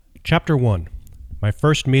Chapter 1. My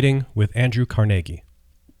First Meeting with Andrew Carnegie.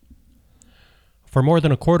 For more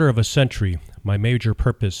than a quarter of a century, my major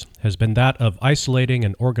purpose has been that of isolating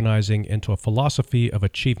and organizing into a philosophy of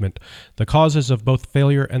achievement the causes of both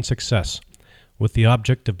failure and success, with the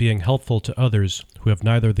object of being helpful to others who have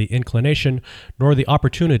neither the inclination nor the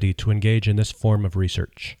opportunity to engage in this form of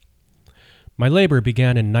research. My labor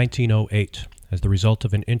began in 1908 as the result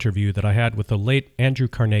of an interview that I had with the late Andrew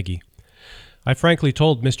Carnegie. I frankly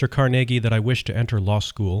told Mr. Carnegie that I wished to enter law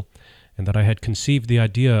school, and that I had conceived the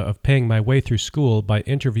idea of paying my way through school by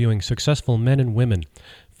interviewing successful men and women,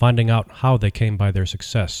 finding out how they came by their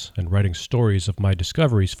success, and writing stories of my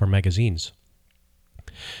discoveries for magazines.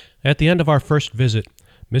 At the end of our first visit,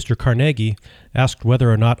 Mr. Carnegie asked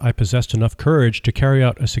whether or not I possessed enough courage to carry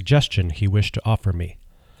out a suggestion he wished to offer me.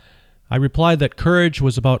 I replied that courage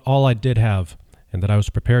was about all I did have, and that I was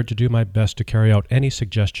prepared to do my best to carry out any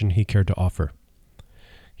suggestion he cared to offer.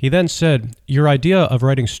 He then said, "Your idea of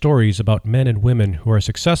writing stories about men and women who are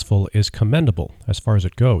successful is commendable as far as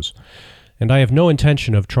it goes, and I have no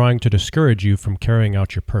intention of trying to discourage you from carrying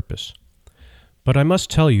out your purpose. But I must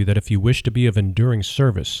tell you that if you wish to be of enduring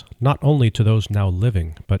service, not only to those now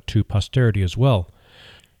living, but to posterity as well,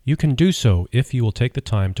 you can do so if you will take the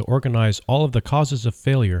time to organize all of the causes of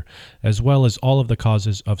failure as well as all of the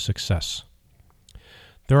causes of success.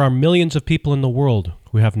 There are millions of people in the world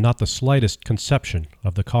who have not the slightest conception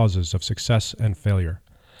of the causes of success and failure.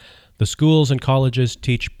 The schools and colleges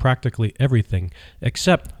teach practically everything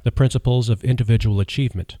except the principles of individual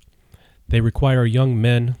achievement. They require young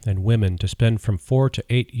men and women to spend from 4 to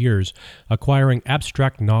 8 years acquiring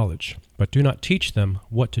abstract knowledge, but do not teach them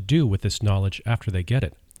what to do with this knowledge after they get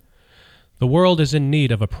it. The world is in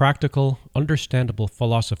need of a practical, understandable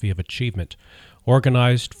philosophy of achievement,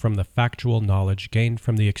 organized from the factual knowledge gained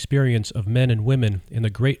from the experience of men and women in the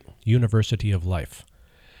great university of life.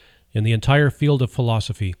 In the entire field of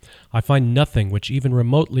philosophy, I find nothing which even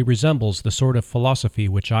remotely resembles the sort of philosophy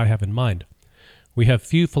which I have in mind. We have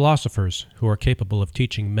few philosophers who are capable of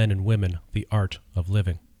teaching men and women the art of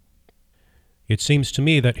living. It seems to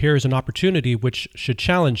me that here is an opportunity which should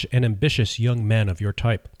challenge an ambitious young man of your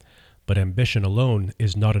type, but ambition alone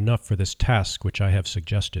is not enough for this task which I have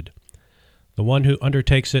suggested. The one who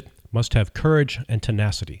undertakes it must have courage and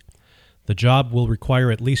tenacity. The job will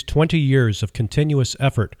require at least 20 years of continuous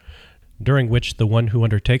effort, during which the one who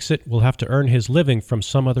undertakes it will have to earn his living from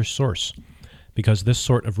some other source, because this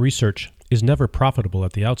sort of research is never profitable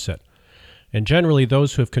at the outset, and generally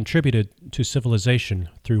those who have contributed to civilization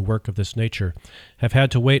through work of this nature have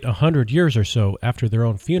had to wait 100 years or so after their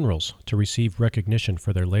own funerals to receive recognition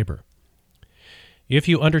for their labor. If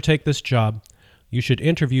you undertake this job, you should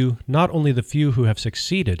interview not only the few who have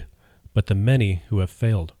succeeded, but the many who have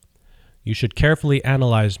failed. You should carefully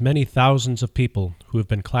analyze many thousands of people who have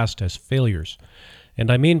been classed as failures,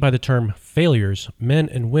 and I mean by the term failures men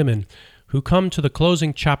and women who come to the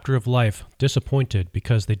closing chapter of life disappointed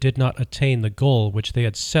because they did not attain the goal which they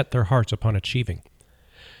had set their hearts upon achieving.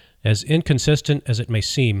 As inconsistent as it may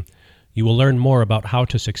seem, you will learn more about how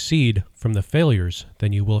to succeed from the failures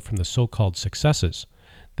than you will from the so-called successes.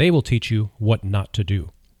 They will teach you what not to do.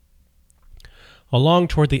 Along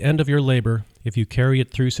toward the end of your labor, if you carry it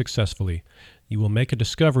through successfully, you will make a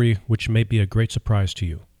discovery which may be a great surprise to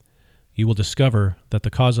you. You will discover that the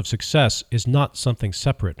cause of success is not something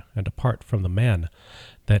separate and apart from the man,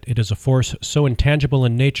 that it is a force so intangible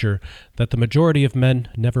in nature that the majority of men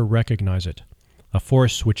never recognize it, a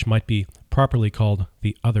force which might be properly called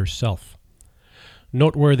the other self.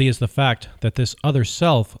 Noteworthy is the fact that this other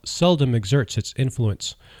self seldom exerts its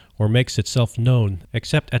influence or makes itself known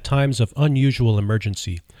except at times of unusual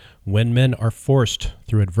emergency, when men are forced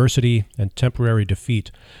through adversity and temporary defeat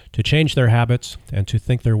to change their habits and to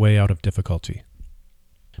think their way out of difficulty.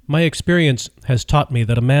 My experience has taught me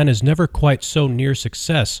that a man is never quite so near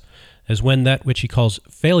success as when that which he calls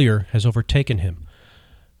failure has overtaken him,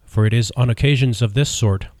 for it is on occasions of this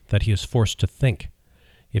sort that he is forced to think.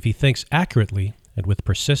 If he thinks accurately and with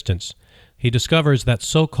persistence, he discovers that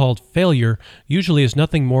so-called failure usually is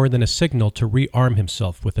nothing more than a signal to rearm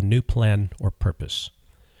himself with a new plan or purpose.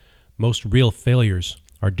 Most real failures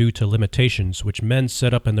are due to limitations which men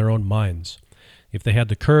set up in their own minds. If they had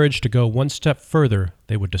the courage to go one step further,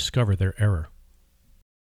 they would discover their error.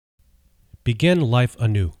 Begin life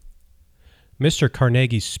anew. Mr.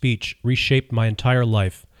 Carnegie's speech reshaped my entire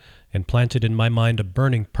life and planted in my mind a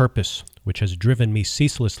burning purpose which has driven me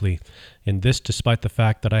ceaselessly, and this despite the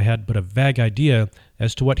fact that I had but a vague idea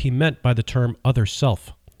as to what he meant by the term other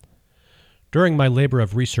self. During my labor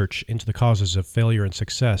of research into the causes of failure and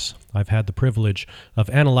success, I've had the privilege of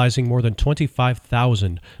analyzing more than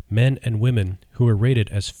 25,000 men and women who were rated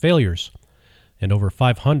as failures, and over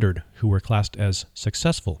 500 who were classed as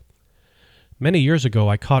successful. Many years ago,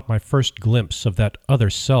 I caught my first glimpse of that other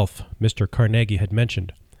self Mr. Carnegie had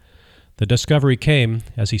mentioned. The discovery came,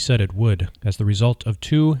 as he said it would, as the result of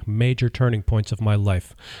two major turning points of my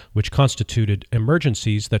life, which constituted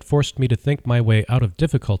emergencies that forced me to think my way out of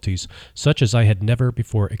difficulties such as I had never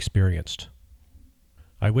before experienced.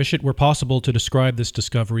 I wish it were possible to describe this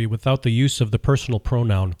discovery without the use of the personal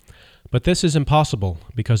pronoun, but this is impossible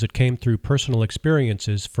because it came through personal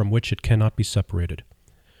experiences from which it cannot be separated.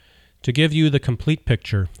 To give you the complete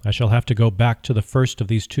picture, I shall have to go back to the first of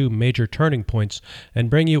these two major turning points and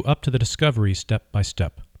bring you up to the discovery step by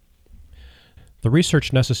step. The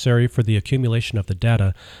research necessary for the accumulation of the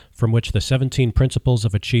data from which the 17 principles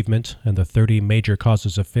of achievement and the 30 major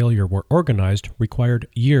causes of failure were organized required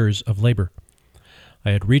years of labor. I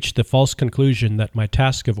had reached the false conclusion that my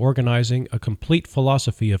task of organizing a complete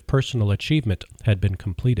philosophy of personal achievement had been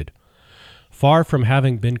completed. Far from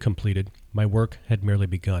having been completed, my work had merely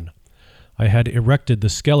begun. I had erected the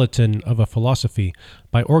skeleton of a philosophy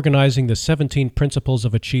by organizing the 17 principles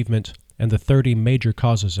of achievement and the 30 major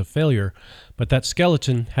causes of failure, but that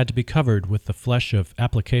skeleton had to be covered with the flesh of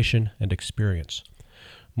application and experience.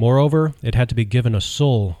 Moreover, it had to be given a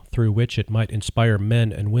soul through which it might inspire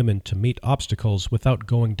men and women to meet obstacles without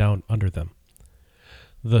going down under them.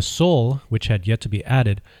 The soul, which had yet to be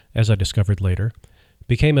added, as I discovered later,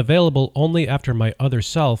 became available only after my other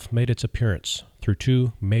self made its appearance through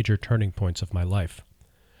two major turning points of my life.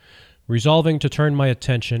 Resolving to turn my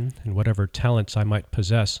attention and whatever talents I might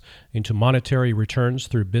possess into monetary returns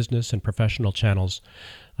through business and professional channels,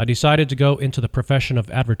 I decided to go into the profession of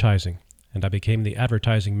advertising, and I became the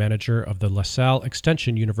advertising manager of the LaSalle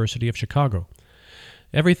Extension University of Chicago.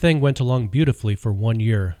 Everything went along beautifully for 1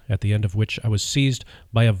 year, at the end of which I was seized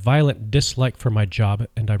by a violent dislike for my job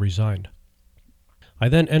and I resigned. I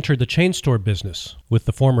then entered the chain store business with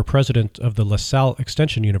the former president of the LaSalle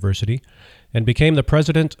Extension University and became the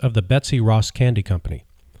president of the Betsy Ross Candy Company.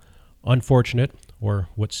 Unfortunate, or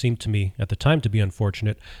what seemed to me at the time to be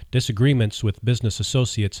unfortunate, disagreements with business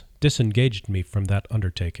associates disengaged me from that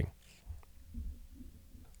undertaking.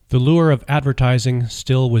 The lure of advertising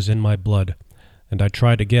still was in my blood, and I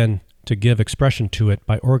tried again to give expression to it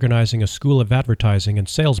by organizing a school of advertising and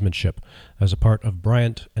salesmanship as a part of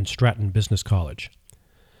Bryant and Stratton Business College.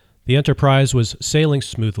 The enterprise was sailing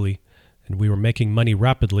smoothly, and we were making money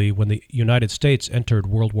rapidly when the United States entered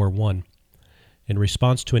World War I. In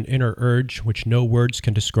response to an inner urge which no words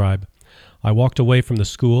can describe, I walked away from the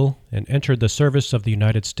school and entered the service of the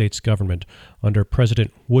United States government under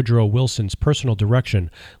President Woodrow Wilson's personal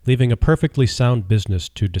direction, leaving a perfectly sound business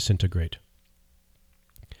to disintegrate.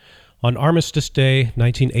 On Armistice Day,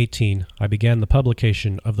 1918, I began the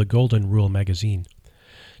publication of the Golden Rule magazine.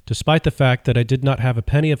 Despite the fact that I did not have a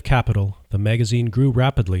penny of capital, the magazine grew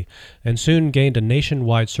rapidly and soon gained a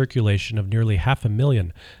nationwide circulation of nearly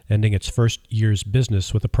 500,000, ending its first year's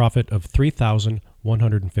business with a profit of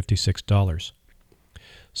 $3,156.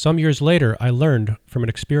 Some years later, I learned from an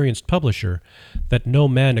experienced publisher that no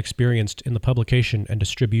man experienced in the publication and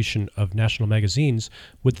distribution of national magazines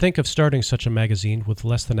would think of starting such a magazine with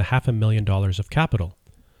less than $500,000 of capital.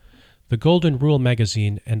 The Golden Rule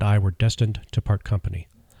magazine and I were destined to part company.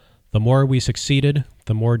 The more we succeeded,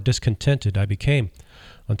 the more discontented I became,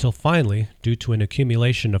 until finally, due to an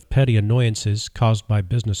accumulation of petty annoyances caused by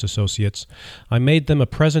business associates, I made them a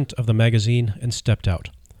present of the magazine and stepped out.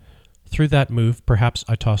 Through that move, perhaps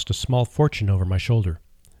I tossed a small fortune over my shoulder.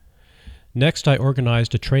 Next, I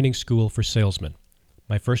organized a training school for salesmen.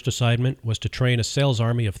 My first assignment was to train a sales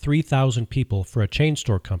army of 3,000 people for a chain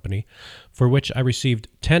store company, for which I received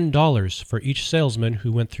 $10 for each salesman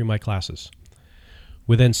who went through my classes.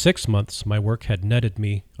 Within 6 months, my work had netted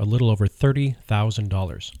me a little over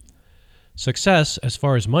 $30,000. Success, as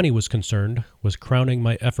far as money was concerned, was crowning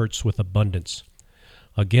my efforts with abundance.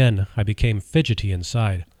 Again, I became fidgety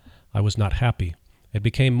inside. I was not happy. It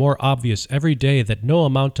became more obvious every day that no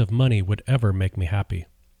amount of money would ever make me happy.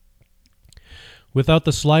 Without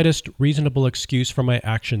the slightest reasonable excuse for my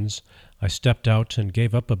actions, I stepped out and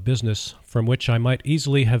gave up a business from which I might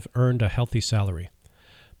easily have earned a healthy salary.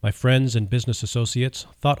 My friends and business associates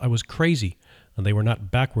thought I was crazy, and they were not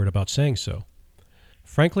backward about saying so.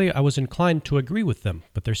 Frankly, I was inclined to agree with them,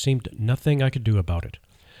 but there seemed nothing I could do about it.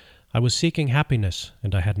 I was seeking happiness,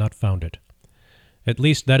 and I had not found it. At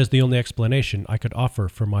least that is the only explanation I could offer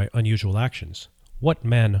for my unusual actions. What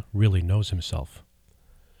man really knows himself?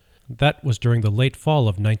 That was during the late fall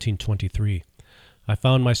of 1923. I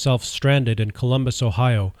found myself stranded in Columbus,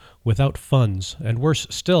 Ohio, without funds, and worse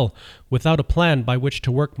still, without a plan by which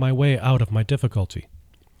to work my way out of my difficulty.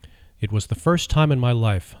 It was the first time in my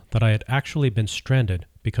life that I had actually been stranded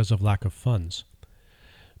because of lack of funds.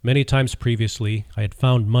 Many times previously, I had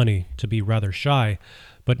found money to be rather shy,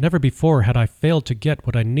 but never before had I failed to get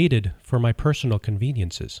what I needed for my personal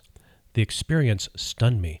conveniences. The experience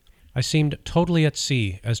stunned me. I seemed totally at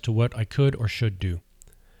sea as to what I could or should do.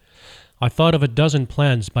 I thought of a dozen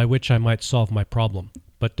plans by which I might solve my problem,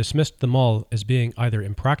 but dismissed them all as being either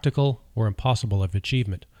impractical or impossible of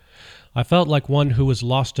achievement. I felt like one who was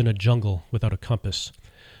lost in a jungle without a compass.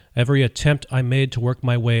 Every attempt I made to work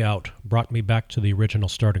my way out brought me back to the original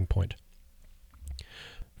starting point.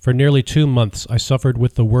 For nearly 2 months, I suffered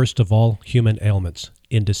with the worst of all human ailments,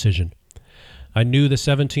 indecision. I knew the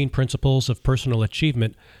 17 principles of personal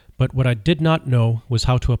achievement, but what I did not know was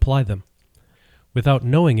how to apply them. Without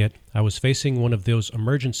knowing it, I was facing one of those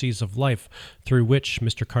emergencies of life through which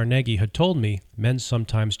Mr. Carnegie had told me men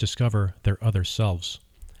sometimes discover their other selves.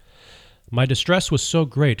 My distress was so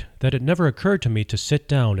great that it never occurred to me to sit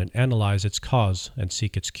down and analyze its cause and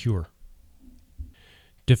seek its cure.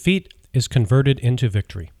 Defeat is converted into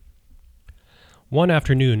victory. One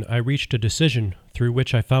afternoon, I reached a decision through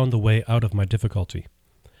which I found the way out of my difficulty.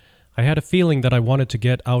 I had a feeling that I wanted to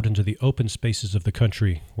get out into the open spaces of the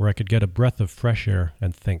country where I could get a breath of fresh air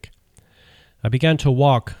and think. I began to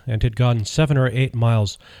walk and had gone 7 or 8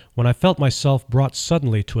 miles when I felt myself brought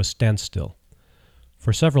suddenly to a standstill.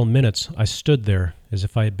 For several minutes I stood there as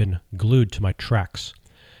if I had been glued to my tracks.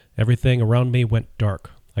 Everything around me went dark.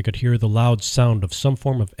 I could hear the loud sound of some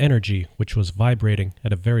form of energy which was vibrating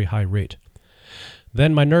at a very high rate.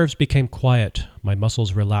 Then my nerves became quiet, my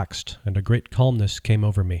muscles relaxed, and a great calmness came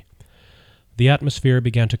over me. The atmosphere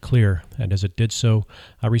began to clear, and as it did so,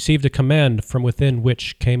 I received a command from within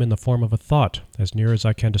which came in the form of a thought, as near as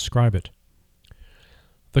I can describe it.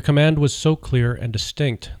 The command was so clear and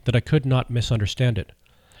distinct that I could not misunderstand it.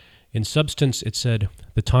 In substance, it said,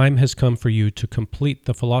 "The time has come for you to complete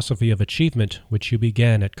the philosophy of achievement which you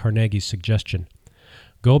began at Carnegie's suggestion.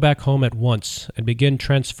 Go back home at once and begin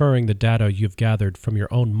transferring the data you've gathered from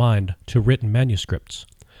your own mind to written manuscripts."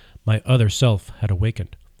 My other self had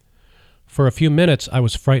awakened. For a few minutes I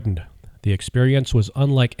was frightened. The experience was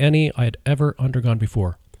unlike any I had ever undergone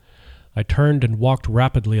before. I turned and walked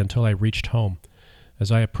rapidly until I reached home. As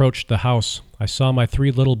I approached the house, I saw my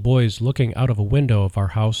 3 little boys looking out of a window of our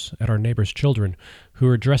house at our neighbor's children, who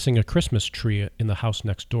were dressing a Christmas tree in the house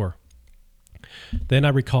next door. Then I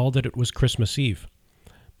recalled that it was Christmas Eve.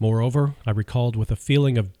 Moreover, I recalled with a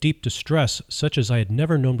feeling of deep distress, such as I had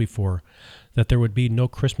never known before, that there would be no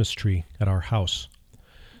Christmas tree at our house.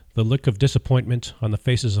 The look of disappointment on the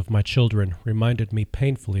faces of my children reminded me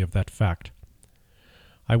painfully of that fact.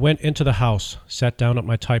 I went into the house, sat down at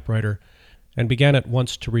my typewriter, and began at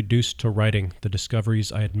once to reduce to writing the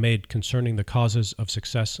discoveries I had made concerning the causes of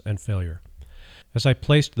success and failure. As I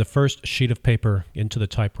placed the first sheet of paper into the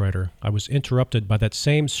typewriter, I was interrupted by that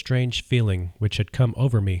same strange feeling which had come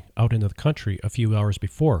over me out in the country a few hours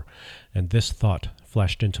before, and this thought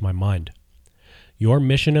flashed into my mind. Your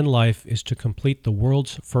mission in life is to complete the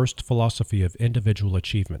world's first philosophy of individual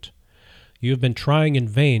achievement. You have been trying in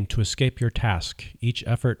vain to escape your task, each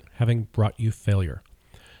effort having brought you failure.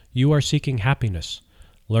 You are seeking happiness.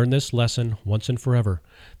 Learn this lesson once and forever,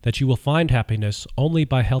 that you will find happiness only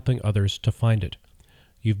by helping others to find it.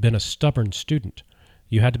 You've been a stubborn student.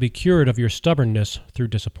 You had to be cured of your stubbornness through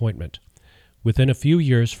disappointment. Within a few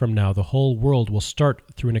years from now, the whole world will start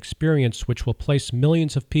through an experience which will place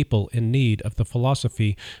millions of people in need of the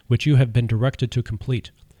philosophy which you have been directed to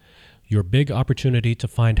complete. Your big opportunity to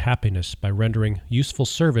find happiness by rendering useful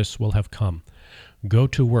service will have come. Go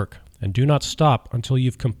to work, and do not stop until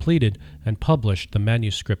you've completed and published the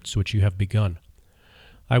manuscripts which you have begun.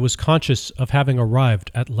 I was conscious of having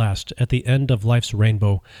arrived at last at the end of life's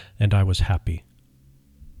rainbow, and I was happy.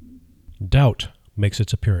 Doubt makes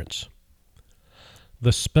its appearance.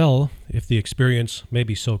 The spell, if the experience may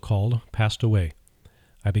be so called, passed away.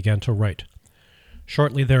 I began to write.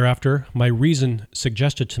 Shortly thereafter, my reason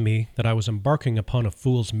suggested to me that I was embarking upon a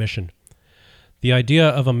fool's mission. The idea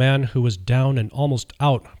of a man who was down and almost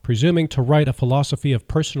out, presuming to write a philosophy of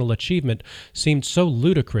personal achievement, seemed so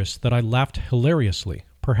ludicrous that I laughed hilariously,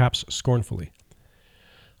 perhaps scornfully.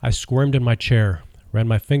 I squirmed in my chair, ran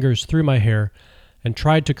my fingers through my hair, and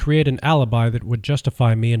tried to create an alibi that would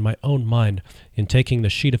justify me in my own mind in taking the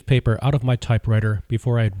sheet of paper out of my typewriter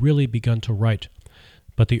before I had really begun to write.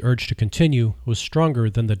 But the urge to continue was stronger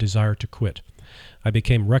than the desire to quit. I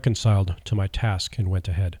became reconciled to my task and went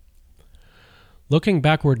ahead. Looking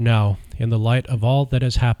backward now, in the light of all that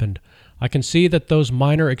has happened, I can see that those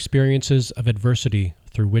minor experiences of adversity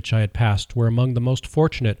through which I had passed were among the most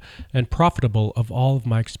fortunate and profitable of all of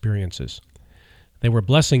my experiences. They were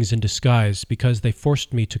blessings in disguise because they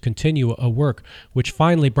forced me to continue a work which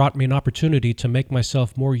finally brought me an opportunity to make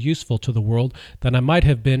myself more useful to the world than I might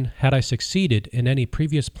have been had I succeeded in any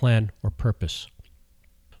previous plan or purpose.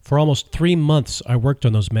 For almost 3 months I worked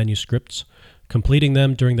on those manuscripts, completing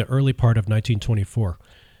them during the early part of 1924.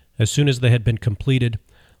 As soon as they had been completed,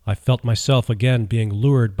 I felt myself again being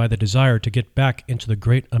lured by the desire to get back into the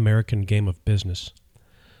great American game of business.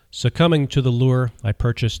 Succumbing to the lure, I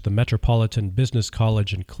purchased the Metropolitan Business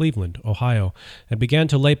College in Cleveland, Ohio, and began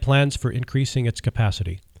to lay plans for increasing its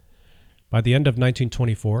capacity. By the end of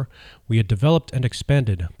 1924, we had developed and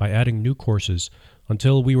expanded by adding new courses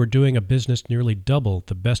until we were doing a business nearly double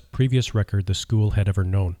the best previous record the school had ever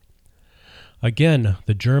known. Again,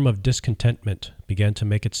 the germ of discontentment began to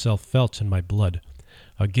make itself felt in my blood.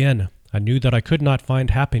 Again, I knew that I could not find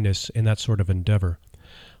happiness in that sort of endeavor.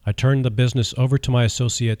 I turned the business over to my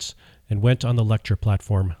associates and went on the lecture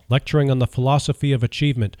platform, lecturing on the philosophy of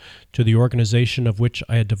achievement to the organization of which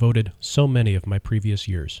I had devoted so many of my previous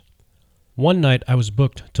years. One night I was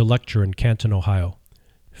booked to lecture in Canton, Ohio.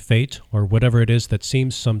 Fate, or whatever it is that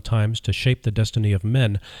seems sometimes to shape the destiny of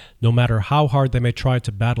men, no matter how hard they may try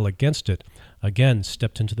to battle against it, again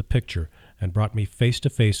stepped into the picture and brought me face to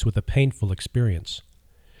face with a painful experience.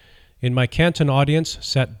 In my Canton audience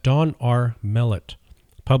sat Don R. Mellett,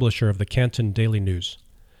 publisher of the Canton Daily News.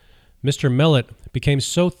 Mr. Mellett became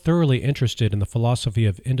so thoroughly interested in the philosophy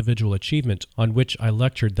of individual achievement on which I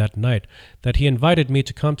lectured that night that he invited me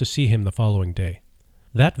to come to see him the following day.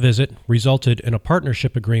 That visit resulted in a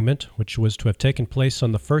partnership agreement which was to have taken place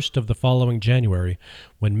on the 1st of the following January,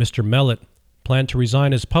 when Mr. Mellett planned to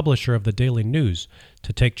resign as publisher of the Daily News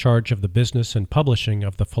to take charge of the business and publishing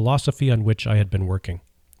of the philosophy on which I had been working.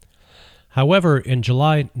 However, in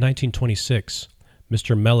July 1926,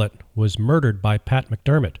 Mr. Mellett was murdered by Pat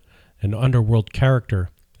McDermott, an underworld character,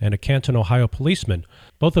 and a Canton, Ohio policeman,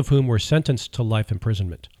 both of whom were sentenced to life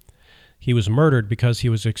imprisonment. He was murdered because he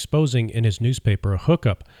was exposing in his newspaper a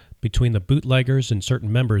hookup between the bootleggers and certain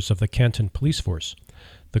members of the Canton police force.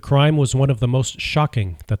 The crime was one of the most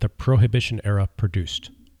shocking that the Prohibition era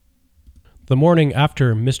produced. The morning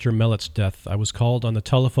after Mr. Mellett's death, I was called on the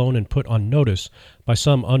telephone and put on notice by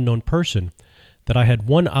some unknown person that I had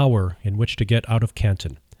 1 hour in which to get out of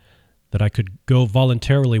Canton, that I could go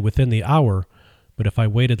voluntarily within the hour, but if I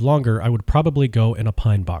waited longer, I would probably go in a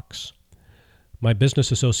pine box. My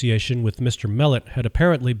business association with Mr. Mellett had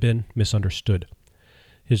apparently been misunderstood.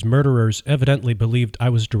 His murderers evidently believed I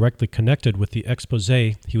was directly connected with the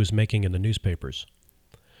exposé he was making in the newspapers.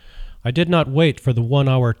 I did not wait for the 1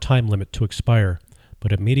 hour time limit to expire,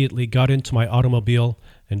 but immediately got into my automobile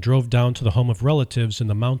and drove down to the home of relatives in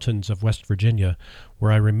the mountains of West Virginia,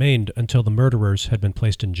 where I remained until the murderers had been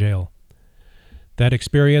placed in jail. That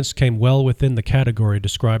experience came well within the category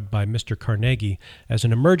described by Mr. Carnegie as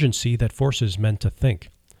an emergency that forces men to think.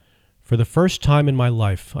 For the first time in my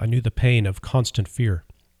life, I knew the pain of constant fear.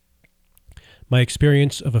 My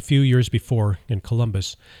experience of a few years before in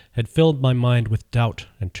Columbus had filled my mind with doubt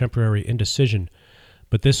and temporary indecision,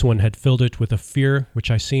 but this one had filled it with a fear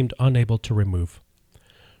which I seemed unable to remove.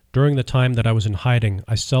 During the time that I was in hiding,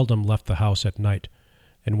 I seldom left the house at night,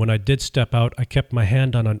 and when I did step out, I kept my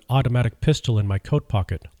hand on an automatic pistol in my coat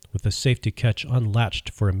pocket, with the safety catch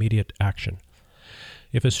unlatched for immediate action.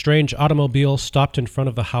 If a strange automobile stopped in front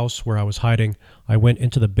of the house where I was hiding, I went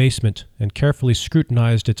into the basement and carefully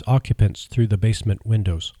scrutinized its occupants through the basement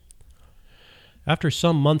windows. After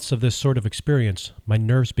some months of this sort of experience, my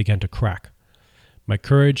nerves began to crack. My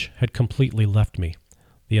courage had completely left me.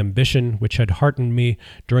 The ambition which had heartened me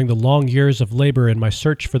during the long years of labor in my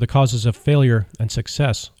search for the causes of failure and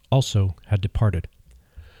success also had departed.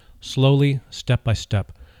 Slowly, step by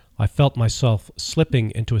step, I felt myself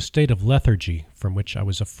slipping into a state of lethargy from which I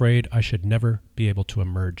was afraid I should never be able to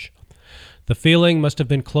emerge. The feeling must have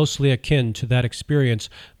been closely akin to that experience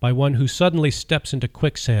by one who suddenly steps into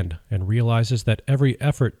quicksand and realizes that every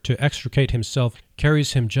effort to extricate himself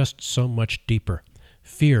carries him just so much deeper.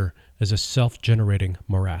 Fear is a self-generating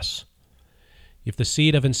morass. If the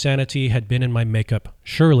seed of insanity had been in my makeup,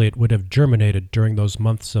 surely it would have germinated during those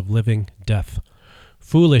months of living death.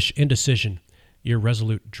 Foolish indecision,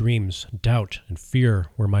 irresolute dreams, doubt, and fear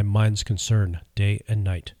were my mind's concern day and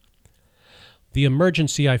night. The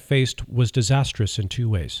emergency I faced was disastrous in two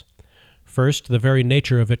ways. First, the very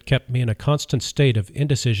nature of it kept me in a constant state of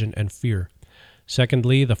indecision and fear.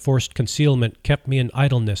 Secondly, the forced concealment kept me in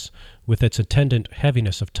idleness with its attendant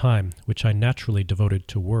heaviness of time, which I naturally devoted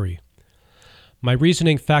to worry. My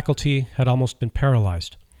reasoning faculty had almost been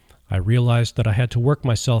paralyzed. I realized that I had to work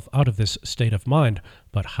myself out of this state of mind,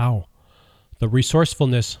 but how? The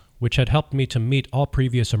resourcefulness which had helped me to meet all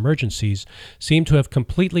previous emergencies seemed to have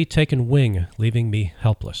completely taken wing, leaving me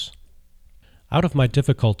helpless. Out of my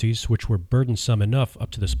difficulties, which were burdensome enough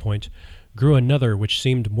up to this point, grew another which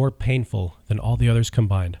seemed more painful than all the others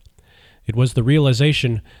combined. It was the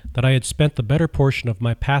realization that I had spent the better portion of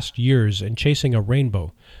my past years in chasing a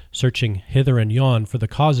rainbow, searching hither and yon for the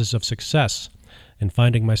causes of success, and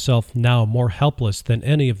finding myself now more helpless than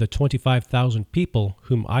any of the 25,000 people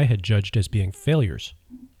whom I had judged as being failures.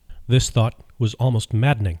 This thought was almost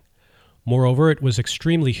maddening. Moreover, it was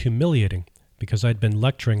extremely humiliating, because I'd been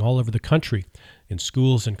lecturing all over the country, in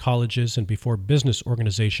schools and colleges and before business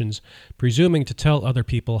organizations, presuming to tell other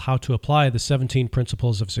people how to apply the 17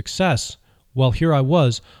 principles of success, while here I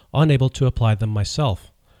was, unable to apply them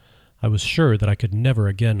myself. I was sure that I could never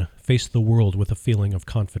again face the world with a feeling of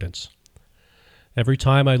confidence. Every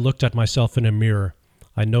time I looked at myself in a mirror,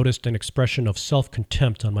 I noticed an expression of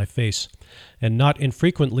self-contempt on my face, and not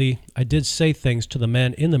infrequently I did say things to the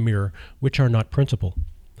man in the mirror which are not printable.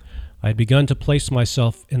 I had begun to place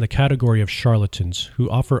myself in the category of charlatans who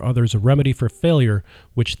offer others a remedy for failure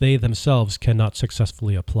which they themselves cannot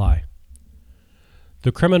successfully apply.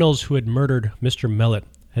 The criminals who had murdered Mr. Mellett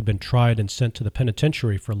had been tried and sent to the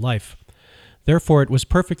penitentiary for life. Therefore, it was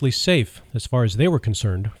perfectly safe, as far as they were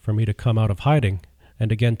concerned, for me to come out of hiding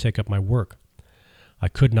and again take up my work. I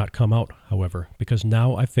could not come out, however, because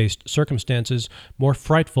now I faced circumstances more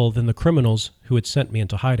frightful than the criminals who had sent me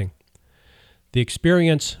into hiding. The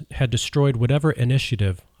experience had destroyed whatever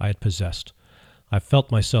initiative I had possessed. I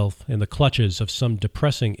felt myself in the clutches of some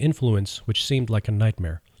depressing influence which seemed like a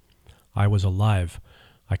nightmare. I was alive.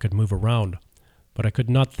 I could move around, but I could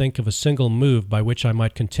not think of a single move by which I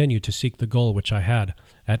might continue to seek the goal which I had,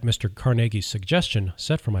 at Mr. Carnegie's suggestion,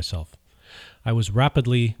 set for myself. I was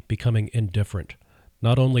rapidly becoming indifferent,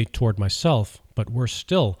 not only toward myself, but worse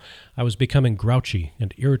still, I was becoming grouchy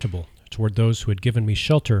and irritable toward those who had given me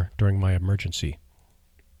shelter during my emergency.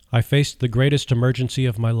 I faced the greatest emergency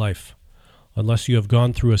of my life. Unless you have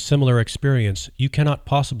gone through a similar experience, you cannot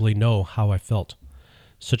possibly know how I felt.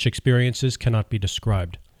 Such experiences cannot be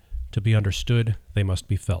described. To be understood, they must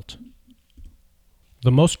be felt.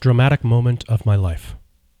 The most dramatic moment of my life.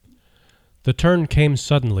 The turn came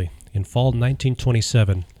suddenly, in fall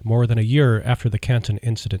 1927, more than a year after the Canton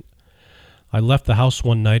incident. I left the house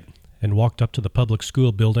one night and walked up to the public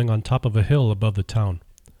school building on top of a hill above the town.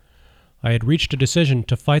 I had reached a decision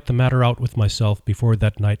to fight the matter out with myself before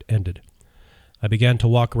that night ended. I began to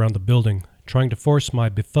walk around the building, trying to force my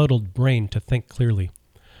befuddled brain to think clearly.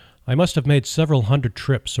 I must have made several hundred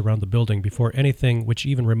trips around the building before anything which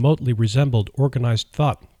even remotely resembled organized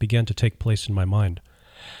thought began to take place in my mind.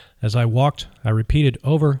 As I walked, I repeated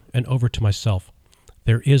over and over to myself,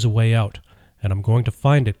 "There is a way out, and I'm going to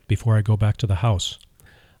find it before I go back to the house."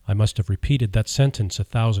 I must have repeated that sentence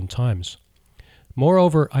 1,000 times.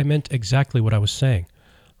 Moreover, I meant exactly what I was saying.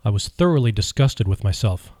 I was thoroughly disgusted with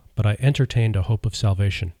myself, but I entertained a hope of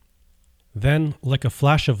salvation. Then, like a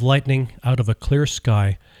flash of lightning out of a clear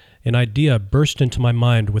sky, an idea burst into my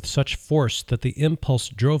mind with such force that the impulse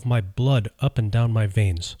drove my blood up and down my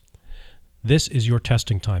veins. This is your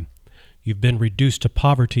testing time. You've been reduced to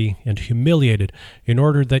poverty and humiliated in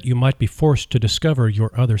order that you might be forced to discover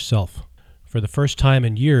your other self. For the first time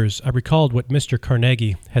in years, I recalled what Mr.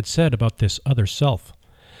 Carnegie had said about this other self.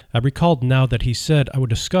 I recalled now that he said I would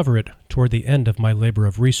discover it toward the end of my labor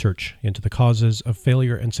of research into the causes of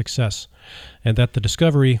failure and success, and that the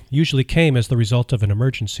discovery usually came as the result of an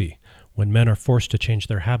emergency, when men are forced to change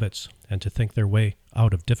their habits and to think their way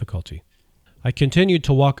out of difficulty. I continued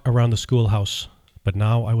to walk around the schoolhouse, but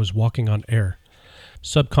now I was walking on air.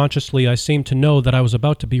 Subconsciously, I seemed to know that I was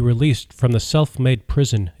about to be released from the self-made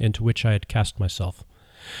prison into which I had cast myself.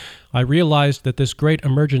 I realized that this great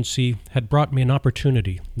emergency had brought me an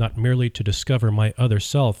opportunity not merely to discover my other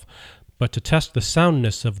self, but to test the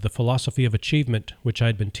soundness of the philosophy of achievement which I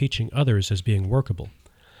had been teaching others as being workable.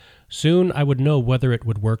 Soon I would know whether it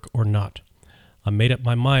would work or not. I made up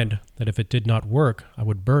my mind that if it did not work, I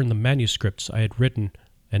would burn the manuscripts I had written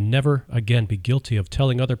and never again be guilty of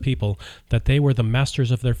telling other people that they were the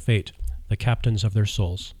masters of their fate, the captains of their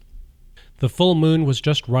souls. The full moon was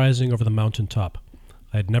just rising over the mountain top.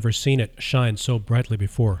 I had never seen it shine so brightly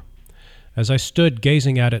before. As I stood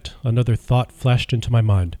gazing at it, another thought flashed into my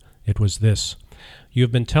mind. It was this: you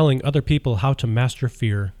have been telling other people how to master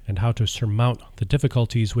fear and how to surmount the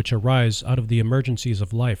difficulties which arise out of the emergencies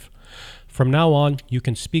of life. From now on, you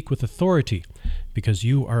can speak with authority, because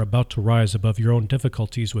you are about to rise above your own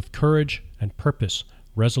difficulties with courage and purpose,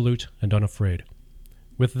 resolute and unafraid.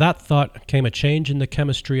 With that thought came a change in the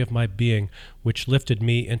chemistry of my being, which lifted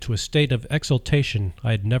me into a state of exaltation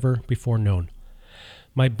I had never before known.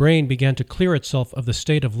 My brain began to clear itself of the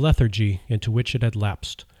state of lethargy into which it had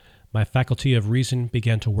lapsed. My faculty of reason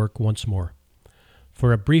began to work once more.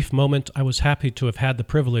 For a brief moment I was happy to have had the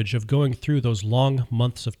privilege of going through those long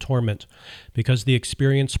months of torment, because the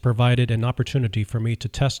experience provided an opportunity for me to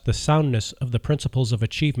test the soundness of the principles of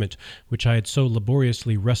achievement which I had so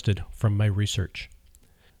laboriously wrested from my research.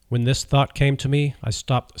 When this thought came to me, I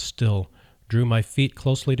stopped still, drew my feet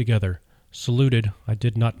closely together, saluted I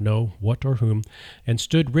did not know what or whom, and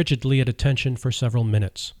stood rigidly at attention for several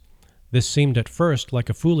minutes. This seemed at first like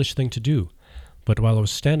a foolish thing to do, but while I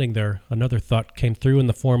was standing there, another thought came through in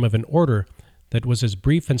the form of an order that was as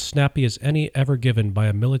brief and snappy as any ever given by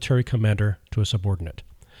a military commander to a subordinate.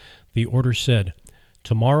 The order said,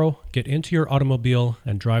 "Tomorrow, get into your automobile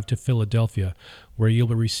and drive to Philadelphia, where you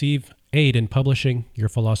will receive aid in publishing your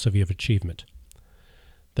philosophy of achievement."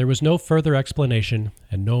 There was no further explanation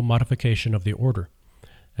and no modification of the order.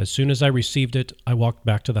 As soon as I received it, I walked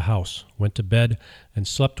back to the house, went to bed, and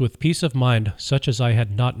slept with peace of mind such as I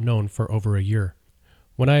had not known for over a year.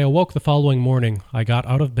 When I awoke the following morning, I got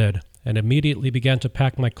out of bed and immediately began to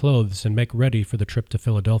pack my clothes and make ready for the trip to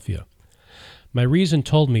Philadelphia. My reason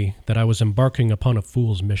told me that I was embarking upon a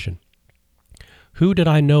fool's mission. Who did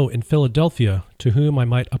I know in Philadelphia to whom I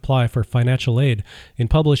might apply for financial aid in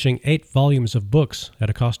publishing 8 volumes of books at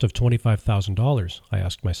a cost of $25,000, I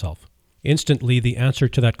asked myself. Instantly, the answer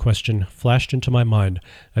to that question flashed into my mind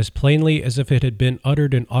as plainly as if it had been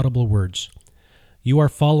uttered in audible words. You are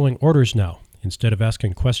following orders now, instead of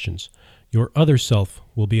asking questions. Your other self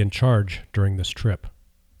will be in charge during this trip.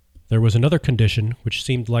 There was another condition which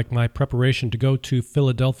seemed like my preparation to go to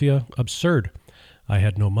Philadelphia absurd. I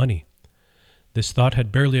had no money. This thought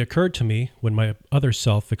had barely occurred to me when my other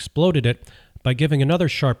self exploded it by giving another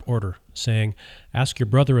sharp order, saying, "Ask your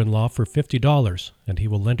brother-in-law for $50 and he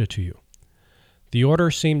will lend it to you." The order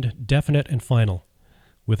seemed definite and final.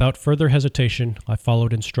 Without further hesitation, I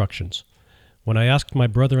followed instructions. When I asked my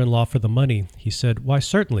brother-in-law for the money, he said, "Why,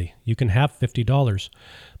 certainly, you can have $50,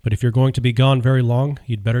 but if you're going to be gone very long,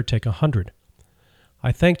 you'd better take $100.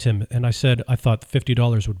 I thanked him, and I said I thought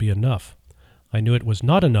 $50 would be enough. I knew it was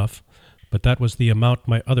not enough, but that was the amount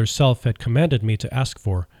my other self had commanded me to ask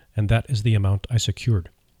for, and that is the amount I secured.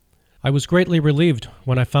 I was greatly relieved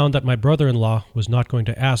when I found that my brother-in-law was not going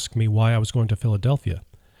to ask me why I was going to Philadelphia.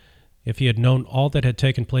 If he had known all that had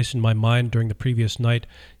taken place in my mind during the previous night,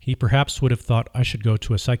 he perhaps would have thought I should go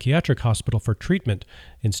to a psychiatric hospital for treatment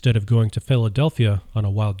instead of going to Philadelphia on a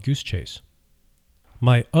wild goose chase.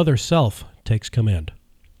 My other self takes command.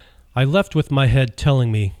 I left with my head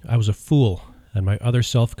telling me I was a fool, and my other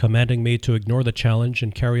self commanding me to ignore the challenge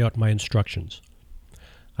and carry out my instructions.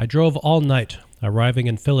 I drove all night, arriving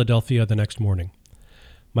in Philadelphia the next morning.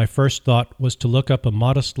 My first thought was to look up a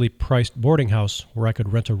modestly priced boarding house where I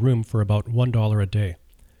could rent a room for about $1 a day.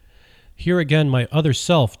 Here again my other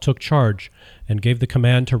self took charge and gave the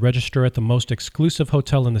command to register at the most exclusive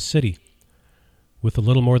hotel in the city. With a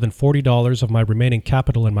little more than $40 of my remaining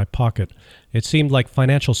capital in my pocket, it seemed like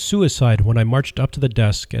financial suicide when I marched up to the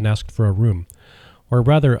desk and asked for a room. Or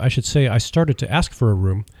rather, I should say I started to ask for a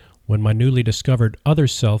room when my newly discovered other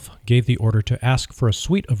self gave the order to ask for a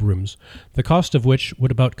suite of rooms, the cost of which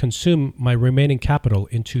would about consume my remaining capital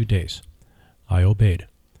in 2 days. I obeyed.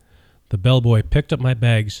 The bellboy picked up my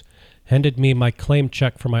bags, handed me my claim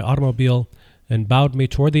check for my automobile, and bowed me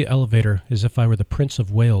toward the elevator as if I were the Prince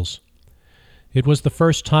of Wales. It was the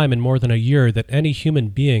first time in more than a year that any human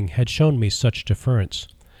being had shown me such deference.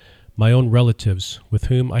 My own relatives, with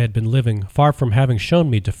whom I had been living, far from having shown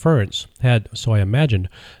me deference, had, so I imagined,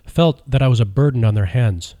 felt that I was a burden on their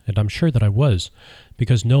hands, and I'm sure that I was,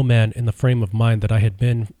 because no man in the frame of mind that I had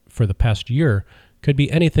been for the past year could be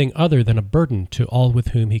anything other than a burden to all with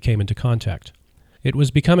whom he came into contact. It was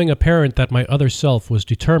becoming apparent that my other self was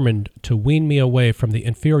determined to wean me away from the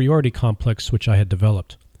inferiority complex which I had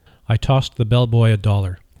developed. I tossed the bellboy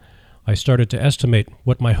 $1. I started to estimate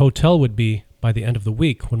what my hotel would be by the end of the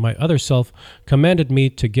week when my other self commanded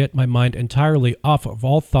me to get my mind entirely off of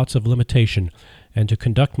all thoughts of limitation and to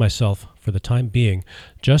conduct myself, for the time being,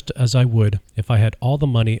 just as I would if I had all the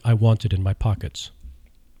money I wanted in my pockets.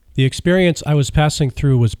 The experience I was passing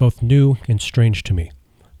through was both new and strange to me.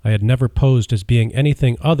 I had never posed as being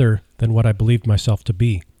anything other than what I believed myself to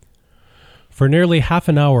be. For nearly half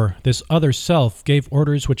an hour, this other self gave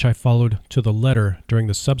orders which I followed to the letter during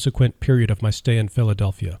the subsequent period of my stay in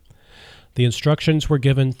Philadelphia. The instructions were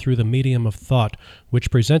given through the medium of thought,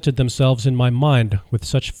 which presented themselves in my mind with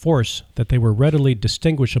such force that they were readily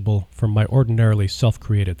distinguishable from my ordinarily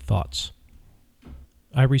self-created thoughts.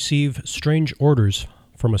 I receive strange orders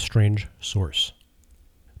from a strange source.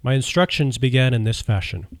 My instructions began in this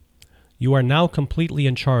fashion. You are now completely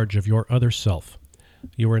in charge of your other self.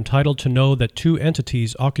 You are entitled to know that two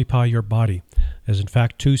entities occupy your body, as in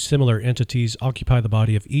fact two similar entities occupy the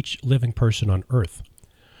body of each living person on Earth.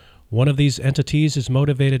 One of these entities is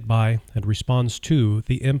motivated by and responds to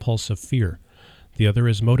the impulse of fear. The other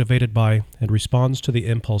is motivated by and responds to the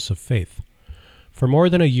impulse of faith. For more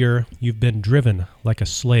than a year, you've been driven like a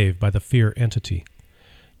slave by the fear entity.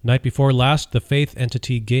 Night before last, the faith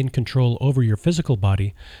entity gained control over your physical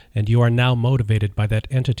body, and you are now motivated by that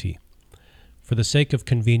entity. For the sake of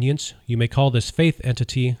convenience, you may call this faith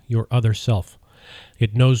entity your other self.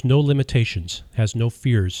 It knows no limitations, has no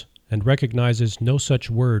fears, and recognizes no such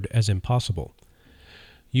word as impossible.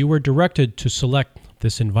 You were directed to select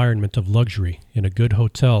this environment of luxury in a good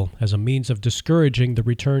hotel as a means of discouraging the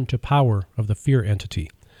return to power of the fear entity.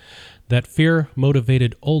 That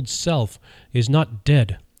fear-motivated old self is not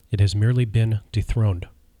dead, it has merely been dethroned.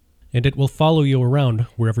 And it will follow you around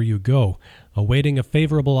wherever you go, awaiting a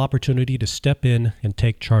favorable opportunity to step in and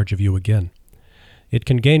take charge of you again. It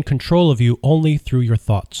can gain control of you only through your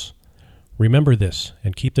thoughts. Remember this,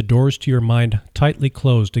 and keep the doors to your mind tightly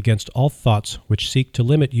closed against all thoughts which seek to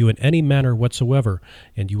limit you in any manner whatsoever,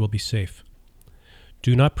 and you will be safe.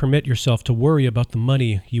 Do not permit yourself to worry about the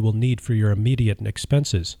money you will need for your immediate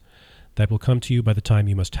expenses. That will come to you by the time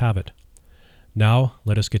you must have it. Now,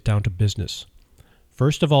 let us get down to business.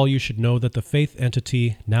 First of all, you should know that the faith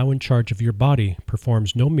entity now in charge of your body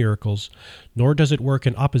performs no miracles, nor does it work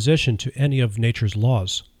in opposition to any of nature's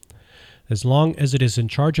laws. As long as it is in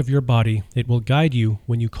charge of your body, it will guide you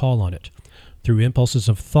when you call on it, through impulses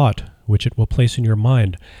of thought which it will place in your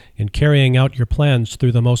mind, in carrying out your plans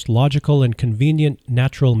through the most logical and convenient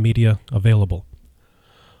natural media available.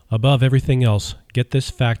 Above everything else, get this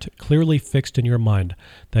fact clearly fixed in your mind,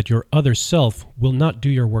 that your other self will not do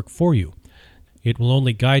your work for you. It will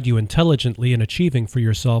only guide you intelligently in achieving for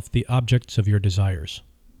yourself the objects of your desires.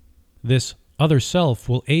 This other self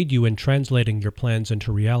will aid you in translating your plans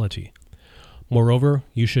into reality. Moreover,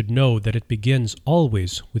 you should know that it begins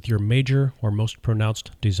always with your major or most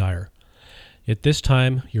pronounced desire. At this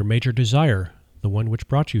time, your major desire, the one which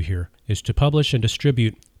brought you here, is to publish and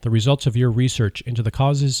distribute the results of your research into the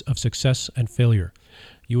causes of success and failure.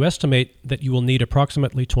 You estimate that you will need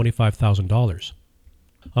approximately $25,000.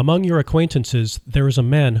 Among your acquaintances, there is a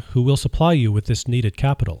man who will supply you with this needed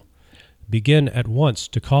capital. Begin at once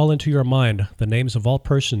to call into your mind the names of all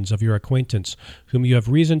persons of your acquaintance whom you have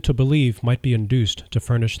reason to believe might be induced to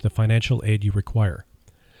furnish the financial aid you require.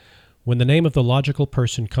 When the name of the logical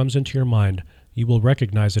person comes into your mind, you will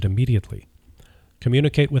recognize it immediately.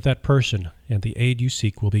 Communicate with that person, and the aid you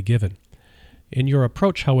seek will be given. In your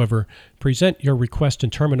approach, however, present your request in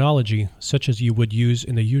terminology such as you would use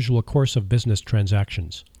in the usual course of business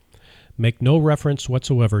transactions. Make no reference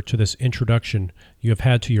whatsoever to this introduction you have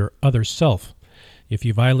had to your other self. If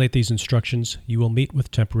you violate these instructions, you will meet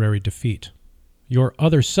with temporary defeat. Your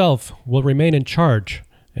other self will remain in charge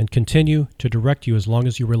and continue to direct you as long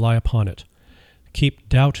as you rely upon it. Keep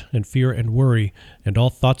doubt and fear and worry and all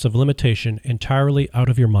thoughts of limitation entirely out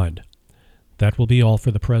of your mind. That will be all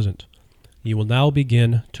for the present. You will now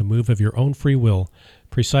begin to move of your own free will,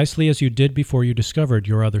 precisely as you did before you discovered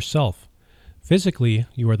your other self. Physically,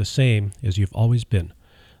 you are the same as you've always been.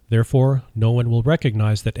 Therefore, no one will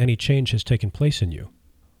recognize that any change has taken place in you.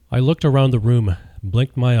 I looked around the room,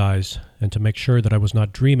 blinked my eyes, and to make sure that I was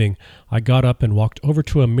not dreaming, I got up and walked over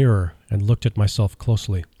to a mirror and looked at myself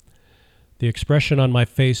closely. The expression on my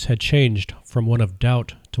face had changed from one of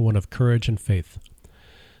doubt to one of courage and faith.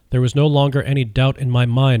 There was no longer any doubt in my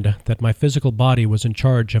mind that my physical body was in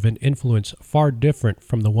charge of an influence far different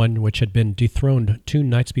from the one which had been dethroned 2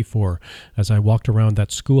 nights before as I walked around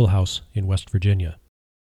that schoolhouse in West Virginia.